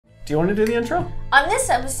Do you want to do the intro? On this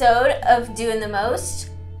episode of Doing the Most,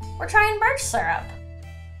 we're trying birch syrup.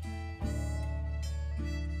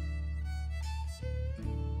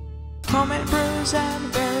 Homemade brews and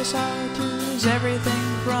various how-tos, everything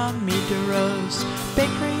from meat to roast, bake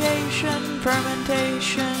creation,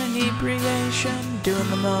 fermentation, inebriation, doing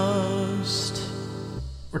the most.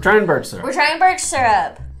 We're trying birch syrup. We're trying birch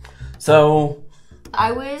syrup. So,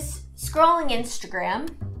 I was scrolling Instagram,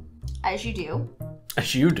 as you do.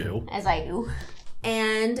 as you do. As I do.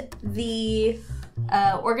 And the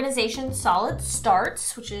organization Solid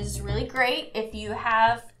Starts, which is really great if you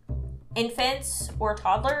have infants or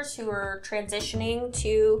toddlers who are transitioning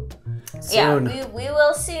to... Soon. Yeah, we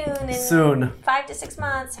will soon. Soon. 5 to 6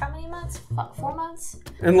 months. How many months? 4 months?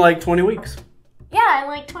 In like 20 weeks. Yeah, in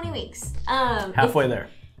like 20 weeks. Halfway there.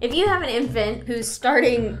 If you have an infant who's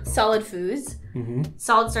starting Solid Foods,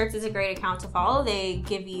 Solid Starts is a great account to follow. They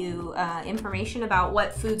give you information about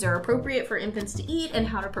what foods are appropriate for infants to eat and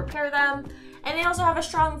how to prepare them. And they also have a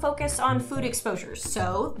strong focus on food exposures.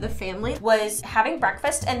 So the family was having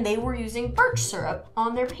breakfast and they were using birch syrup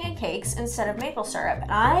on their pancakes instead of maple syrup.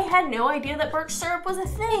 And I had no idea that birch syrup was a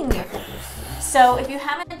thing. So if you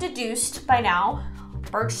haven't deduced by now,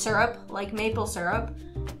 birch syrup, like maple syrup,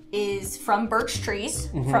 is from birch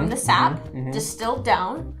trees, from the sap, distilled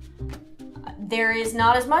down. There is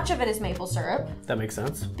not as much of it as maple syrup. That makes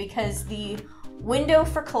sense. Because the window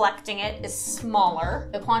for collecting it is smaller.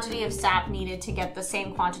 The quantity of sap needed to get the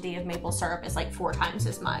same quantity of maple syrup is like 4 times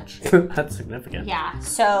as much. That's significant. Yeah,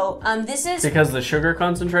 so this is... Because the sugar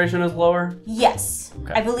concentration is lower? Yes,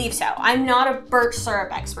 Okay. I believe so. I'm not a birch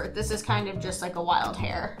syrup expert. This is kind of just like a wild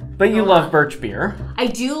hair. But you love birch beer. I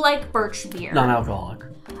do like birch beer. Non-alcoholic.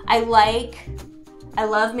 I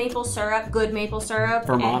love maple syrup, good maple syrup.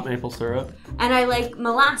 Vermont maple syrup. And I like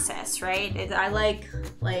molasses, right? I like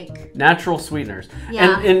natural sweeteners.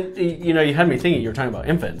 Yeah. And you know, you had me thinking, you were talking about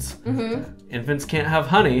infants. Infants can't have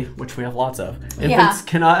honey, which we have lots of. Infants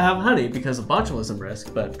cannot have honey because of botulism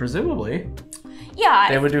risk, but presumably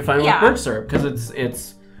they would do fine with birch syrup because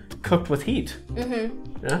it's cooked with heat.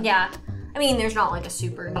 Yeah. I mean, there's not like a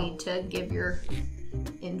super need to give your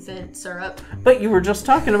infant syrup. But you were just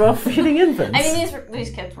talking about feeding infants. I mean, these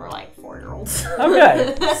kids were like 4-year-olds.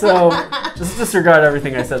 Okay, so just disregard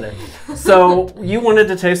everything I said there. So you wanted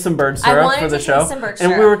to taste some birch syrup for the show, taste some birch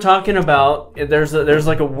and syrup. we were talking about there's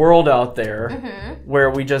like a world out there where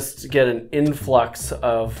we just get an influx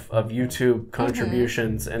of YouTube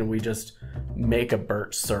contributions, and we just make a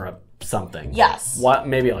birch syrup something. Yes. What,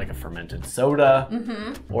 maybe like a fermented soda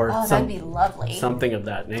or that'd be lovely. something of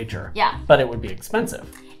that nature. Yeah. But it would be expensive.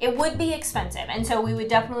 It would be expensive, and so we would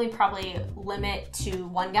definitely probably limit to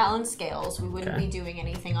 1-gallon scales. We wouldn't be doing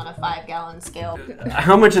anything on a 5-gallon scale.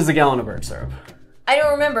 How much is a gallon of birch syrup? I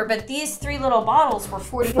don't remember, but these 3 little bottles were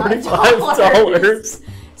 $45. $45.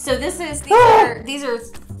 So these are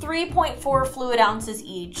 3.4 fluid ounces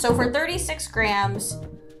each. So for 36 grams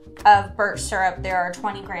of birch syrup, there are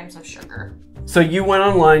 20 grams of sugar. So you went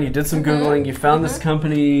online, you did some Googling, you found this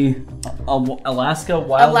company, Alaska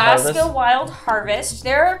Wild Harvest.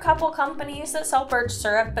 There are a couple companies that sell birch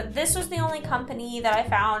syrup, but this was the only company that I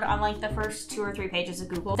found on like the first 2 or 3 pages of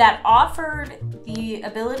Google that offered the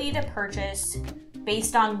ability to purchase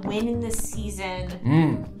based on when in the season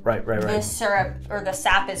the syrup or the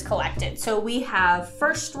sap is collected. So we have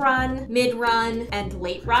first run, mid run, and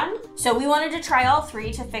late run. So we wanted to try all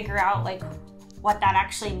 3 to figure out like what that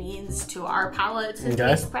actually means to our palates and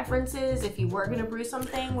taste preferences. If you were going to brew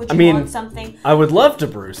something, would you want something? I would love to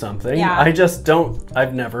brew something. Yeah. I just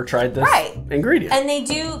I've never tried this ingredient. And they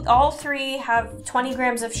do, all 3 have 20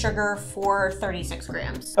 grams of sugar for 36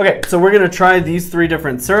 grams. Okay, so we're going to try these 3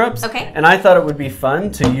 different syrups. Okay. And I thought it would be fun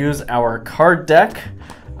to use our card deck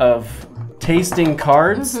of tasting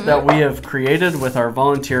cards that we have created with our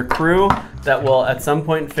volunteer crew that will at some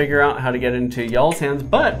point figure out how to get into y'all's hands,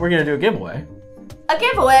 but we're going to do a giveaway. A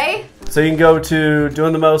giveaway? So you can go to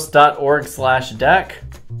doingthemost.org/deck.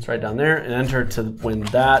 It's right down there and enter to win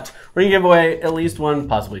that. We're going to give away at least 1,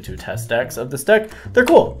 possibly 2 test decks of this deck. They're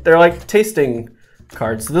cool. They're like tasting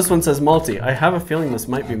cards. So this one says multi. I have a feeling this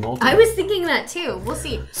might be multi. I was thinking that too. We'll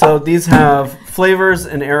see. So these have flavors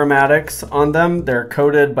and aromatics on them. They're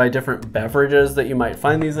coated by different beverages that you might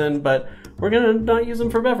find these in, but we're gonna not use them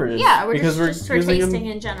for beverages. Yeah, we're because just for using tasting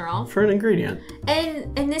them in general. for an ingredient.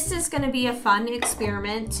 And this is gonna be a fun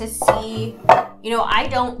experiment to see. You know, I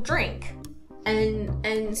don't drink,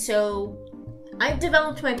 and so I've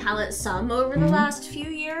developed my palate some over the last few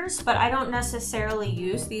years, but I don't necessarily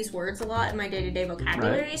use these words a lot in my day-to-day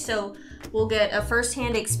vocabulary. Right. So we'll get a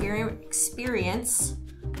first-hand experience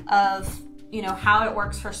of you know, how it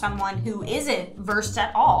works for someone who isn't versed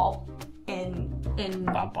at all in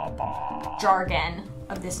jargon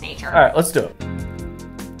of this nature. All right, let's do it.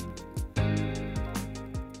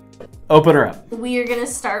 Open her up. We are gonna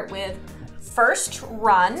start with first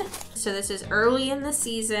run. So this is early in the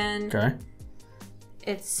season. Okay.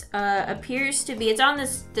 It's appears to be, it's on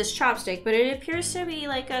this chopstick, but it appears to be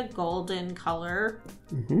like a golden color.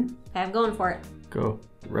 Mm-hmm. Okay, I'm going for it. Go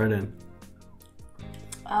right in.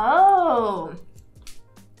 Oh.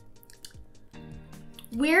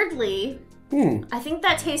 Weirdly, I think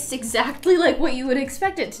that tastes exactly like what you would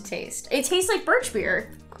expect it to taste. It tastes like Birch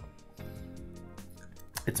Beer.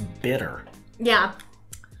 It's bitter. Yeah.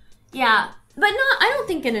 Yeah. But not, I don't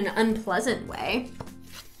think in an unpleasant way.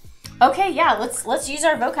 Okay, yeah, let's use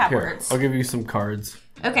our vocab words. I'll give you some cards.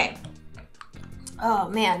 Okay. Oh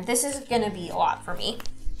man, this is gonna be a lot for me.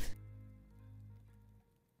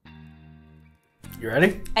 You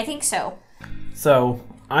ready? I think so. So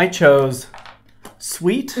I chose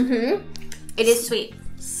sweet. Mm-hmm. It is sweet.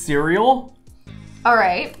 Cereal. All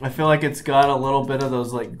right. I feel like it's got a little bit of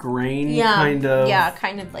those like grainy kind of. Yeah,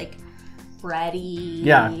 kind of like bready.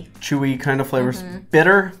 Yeah, chewy kind of flavors. Mm-hmm.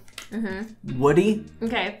 Bitter. Mm-hmm. Woody.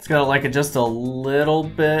 Okay. It's got like just a little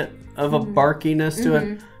bit of a barkiness to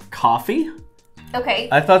it. Coffee. Okay.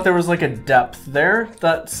 I thought there was like a depth there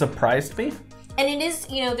that surprised me. And it is,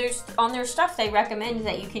 you know, there's on their stuff they recommend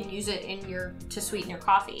that you can use it to sweeten your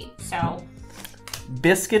coffee. So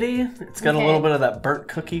biscuity. It's got a little bit of that burnt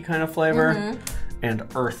cookie kind of flavor, and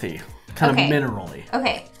earthy, kind of minerally.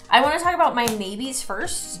 Okay. I want to talk about my maybes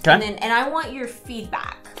first, and I want your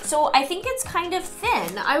feedback. So I think it's kind of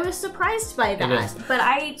thin. I was surprised by that,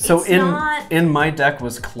 but in my deck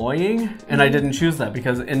was cloying, and I didn't choose that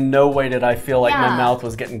because in no way did I feel like my mouth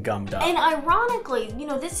was getting gummed up. And ironically, you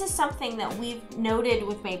know, this is something that we've noted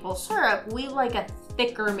with maple syrup. We like a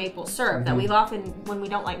thicker maple syrup that we've often, when we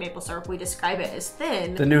don't like maple syrup, we describe it as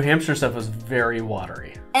thin. The New Hampshire stuff was very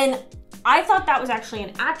watery. And I thought that was actually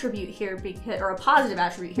an attribute here, because, or a positive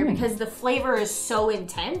attribute here, because the flavor is so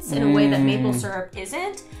intense in a way that maple syrup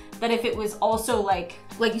isn't, that if it was also like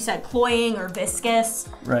you said, cloying or viscous.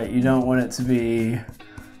 Right, you don't want it to be,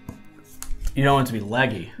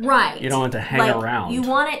 leggy. Right. You don't want it to hang around. You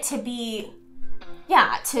want it to be,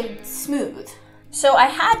 to smooth. So I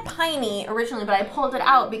had piney originally, but I pulled it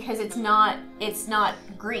out because it's not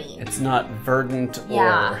green. It's not verdant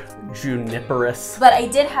or juniperous. But I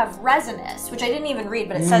did have resinous, which I didn't even read,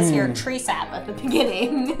 but it says here tree sap at the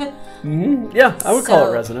beginning. Yeah, I would call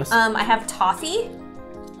it resinous. I have toffee.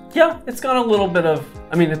 Yeah, it's got a little bit of,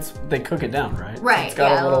 they cook it down, right? Right, It's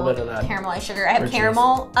got a little bit of that. Caramelized sugar. I have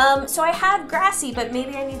caramel. So I have grassy, but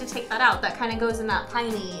maybe I need to take that out. That kind of goes in that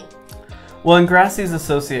piney. Well, and grassy is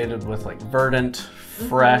associated with like verdant,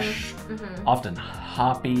 fresh, often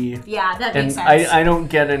hoppy. Yeah, that makes sense. And I don't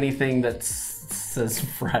get anything that says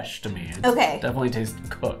fresh to me. It definitely tastes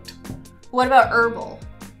cooked. What about herbal?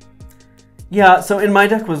 Yeah, so in my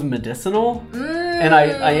deck was medicinal, and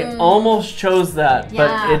I almost chose that,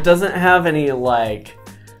 but it doesn't have any like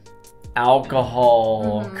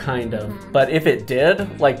alcohol kind of. But if it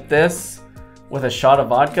did, like this, with a shot of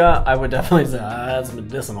vodka, I would definitely say that's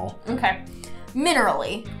medicinal. Okay.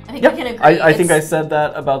 Minerally. I think we can agree. I think I said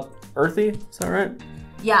that about earthy. Is that right?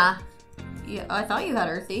 Yeah. Yeah, I thought you had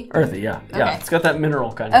earthy. Earthy, yeah. Okay. Yeah, it's got that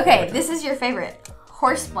mineral kind of flavor. This is your favorite.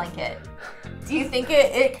 Horse blanket. Do you think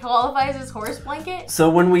it qualifies as horse blanket? So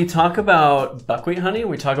when we talk about buckwheat honey,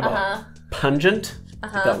 we talk about pungent.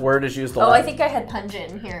 That word is used a lot. Oh, I think I had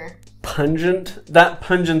pungent here. Pungent. That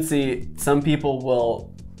pungency, some people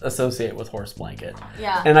will associate with horse blanket.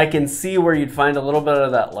 Yeah. And I can see where you'd find a little bit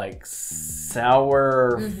of that like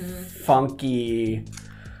sour, funky,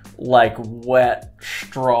 like wet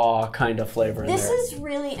straw kind of flavor in there. This is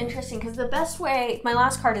really interesting because the best way, my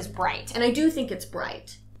last card is bright, and I do think it's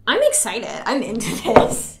bright. I'm excited. I'm into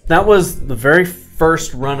this. That was the very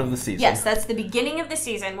first run of the season. Yes, that's the beginning of the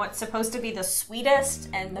season, what's supposed to be the sweetest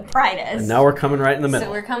and the brightest. And now we're coming right in the middle.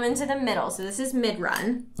 So we're coming to the middle. So this is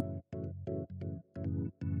mid-run.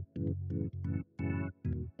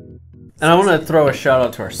 And I want to throw a shout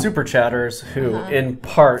out to our super chatters who, in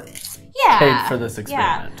part, paid for this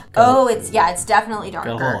experiment. Yeah. It's definitely darker.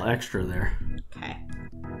 Got a little extra there. Okay.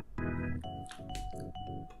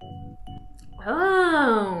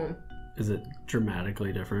 Oh. Is it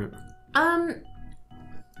dramatically different?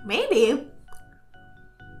 Maybe.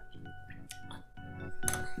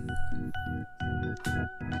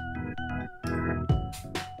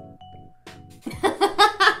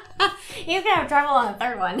 He's gonna have trouble on the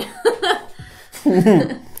third one.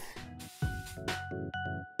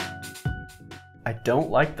 I don't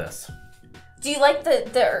like this. Do you like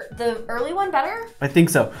the early one better? I think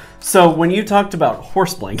so. So when you talked about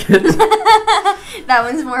horse blanket, that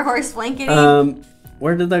one's more horse blankety.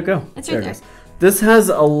 Where did that go? It's right there. This has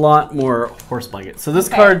a lot more horse blanket. So this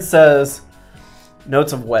card says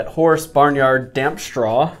notes of wet horse, barnyard, damp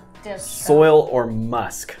straw, soil, or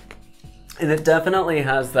musk. And it definitely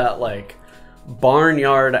has that like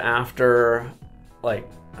barnyard after, like,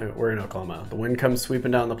 we're in Oklahoma. The wind comes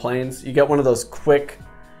sweeping down the plains. You get one of those quick,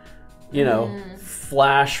 you know,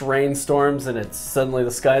 flash rainstorms, and it's suddenly the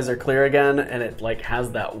skies are clear again, and it like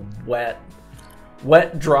has that wet,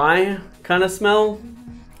 dry kind of smell.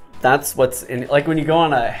 That's what's in, like when you go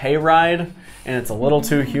on a hayride and it's a little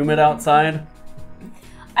too humid outside.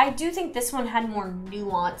 I do think this one had more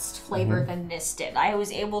nuanced flavor than this did. I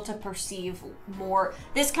was able to perceive more.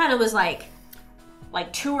 This kind of was like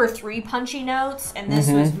 2 or 3 punchy notes, and this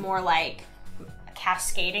was more like a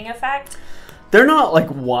cascading effect. They're not like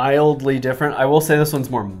wildly different. I will say this one's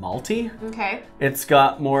more malty. Okay. It's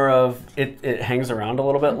got more of, it hangs around a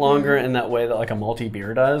little bit longer in that way that like a malty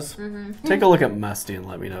beer does. Take a look at Musty and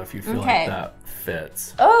let me know if you feel like that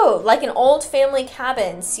fits. Oh, like an old family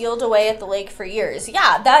cabin sealed away at the lake for years.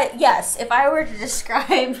 Yeah, yes. If I were to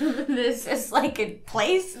describe this as like a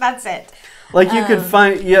place, that's it. Like you could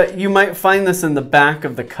find, you might find this in the back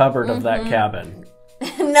of the cupboard of that cabin.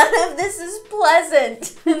 None of this is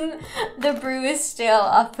pleasant. The brew is stale,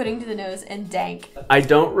 off-putting to the nose, and dank. I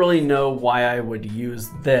don't really know why I would use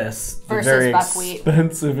this versus very buckwheat.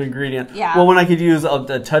 Expensive ingredient. Yeah. Well, when I could use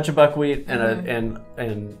a touch of buckwheat and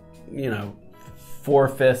you know,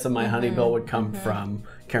 4/5 of my honey bill would come from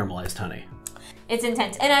caramelized honey. It's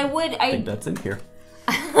intense, and I think that's in here.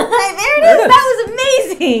 There it is. That was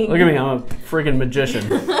amazing. Look at me, I'm a freaking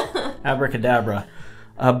magician. Abracadabra.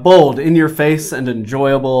 Bold, in your face, and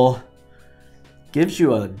enjoyable. Gives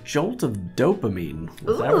you a jolt of dopamine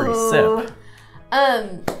with every sip.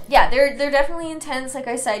 Yeah, they're definitely intense. Like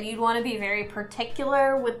I said, you'd want to be very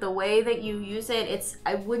particular with the way that you use it.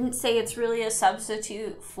 I wouldn't say it's really a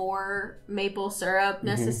substitute for maple syrup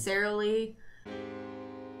necessarily.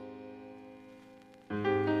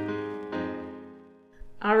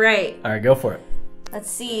 All right, go for it.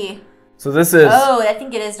 Let's see. So this is... Oh, I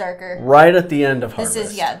think it is darker. Right at the end of harvest.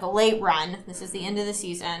 This is, the late run. This is the end of the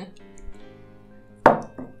season.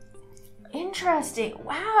 Interesting.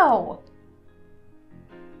 Wow.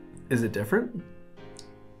 Is it different?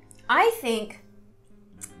 I think...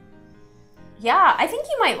 Yeah, I think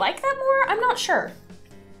you might like that more. I'm not sure.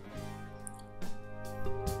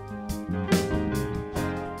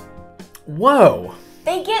 Whoa.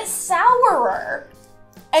 They get sourer.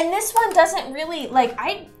 And this one doesn't really, like,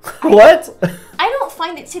 What? I don't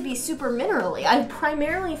find it to be super minerally. I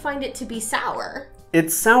primarily find it to be sour.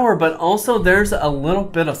 It's sour, but also there's a little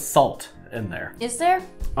bit of salt in there. Is there?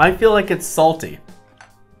 I feel like it's salty.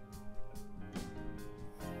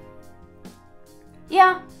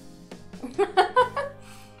 Yeah. There's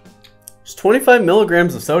 25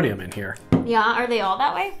 milligrams of sodium in here. Yeah, are they all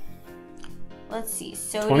that way? Let's see.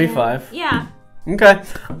 Sodium. 25. Yeah. Okay.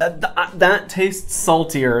 That tastes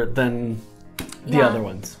saltier than the other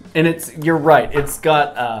ones. And you're right, it's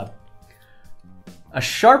got a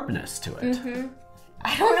sharpness to it.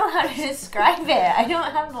 I don't know how to describe it. I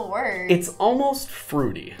don't have the word. It's almost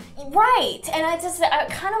fruity. Right. And I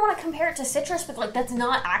kind of want to compare it to citrus, but like that's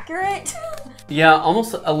not accurate. Yeah,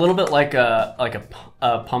 almost a little bit like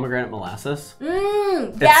a pomegranate molasses.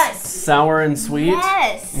 Yes. It's sour and sweet.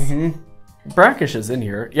 Yes. Brackish is in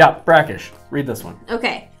here. Yeah, brackish. Read this one.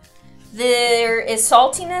 Okay. There is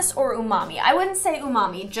saltiness or umami. I wouldn't say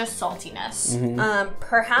umami, just saltiness.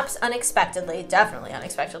 Perhaps unexpectedly, definitely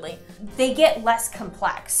unexpectedly, they get less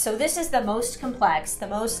complex. So this is the most complex, the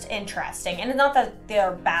most interesting. And it's not that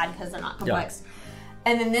they're bad because they're not complex.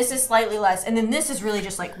 And then this is slightly less. And then this is really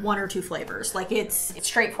just like 1 or 2 flavors. Like it's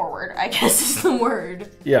straightforward, I guess is the word.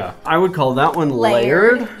 Yeah, I would call that one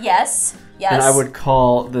layered. Yes. Yes. And I would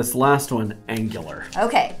call this last one angular.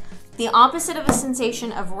 Okay. The opposite of a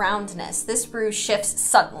sensation of roundness, this brew shifts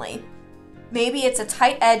suddenly. Maybe it's a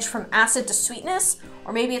tight edge from acid to sweetness,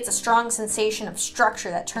 or maybe it's a strong sensation of structure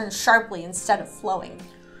that turns sharply instead of flowing.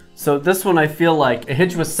 So this one I feel like it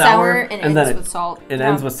hits with sour and then ends with salt. It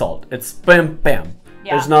ends with salt. It's bam, bam.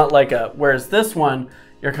 Yeah. There's not like whereas this one,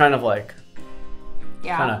 you're kind of like,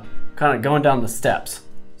 kind of going down the steps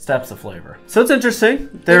of flavor. So it's interesting.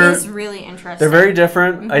 It is really interesting. They're very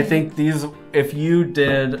different. I think these, if you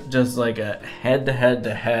did just like a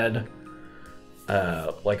head-to-head,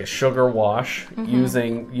 like a sugar wash,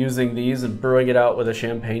 using these and brewing it out with a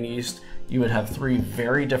champagne yeast, you would have 3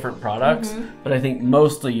 very different products, but I think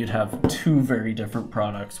mostly you'd have 2 very different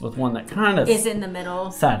products with one that kind of is in the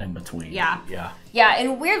middle, sat in between. Yeah. Yeah. Yeah,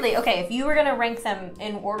 and weirdly, okay, if you were gonna rank them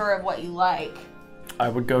in order of what you like, I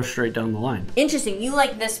would go straight down the line. Interesting. You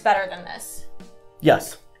like this better than this?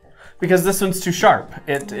 Yes, because this one's too sharp.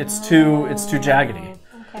 It's too jaggedy.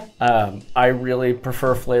 Okay. I really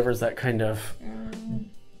prefer flavors that kind of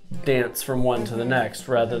dance from one to the next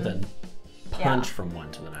rather than punch from one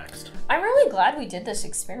to the next. I'm really glad we did this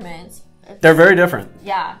experiment. They're very different.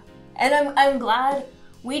 Yeah, and I'm glad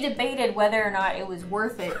we debated whether or not it was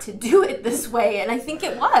worth it to do it this way, and I think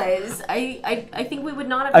it was. I think we would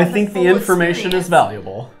not have. I think the information is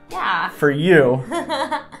valuable. Yeah. For you,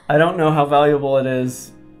 I don't know how valuable it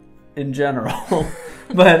is in general.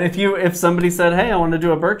 But if somebody said, "Hey, I want to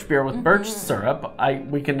do a birch beer with birch syrup,"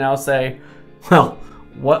 we can now say, "Well,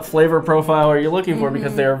 what flavor profile are you looking for?"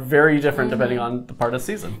 Because they are very different depending on the part of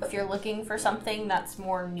season. If you're looking for something that's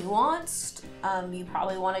more nuanced, you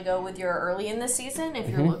probably want to go with your early in the season. If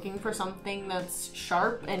you're looking for something that's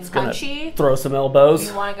sharp and punchy, throw some elbows,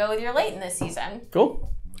 you want to go with your late in the season. Cool.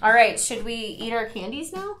 All right, should we eat our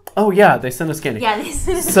candies now? Oh yeah, they sent us candy. Yeah, they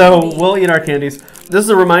sent us candy. We'll eat our candies. This is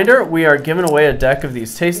a reminder, we are giving away a deck of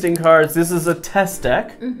these tasting cards. This is a test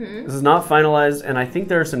deck. This is not finalized, and I think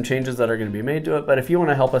there are some changes that are going to be made to it, but if you want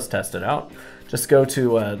to help us test it out, just go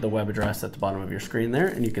to the web address at the bottom of your screen there,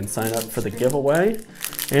 and you can sign up for the giveaway.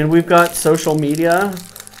 And we've got social media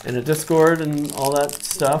and a Discord and all that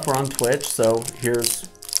stuff. We're on Twitch, so here's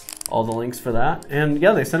all the links for that. And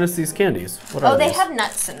yeah, they sent us these candies. What are they have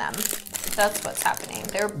nuts in them. That's what's happening.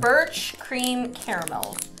 They're birch cream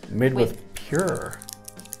caramel. Made with pure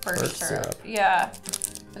birch syrup. Yeah.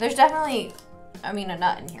 But there's definitely, a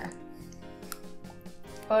nut in here.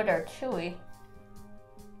 Oh, they're chewy.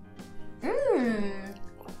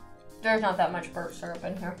 There's not that much birch syrup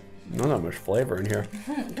in here. Not that much flavor in here.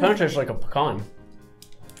 It kind of tastes like a pecan.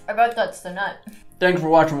 I bet that's the nut. Thanks for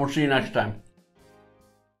watching. We'll see you next time.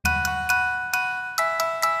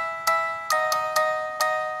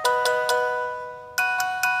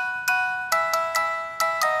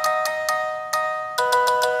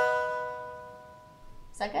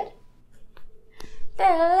 Is that good?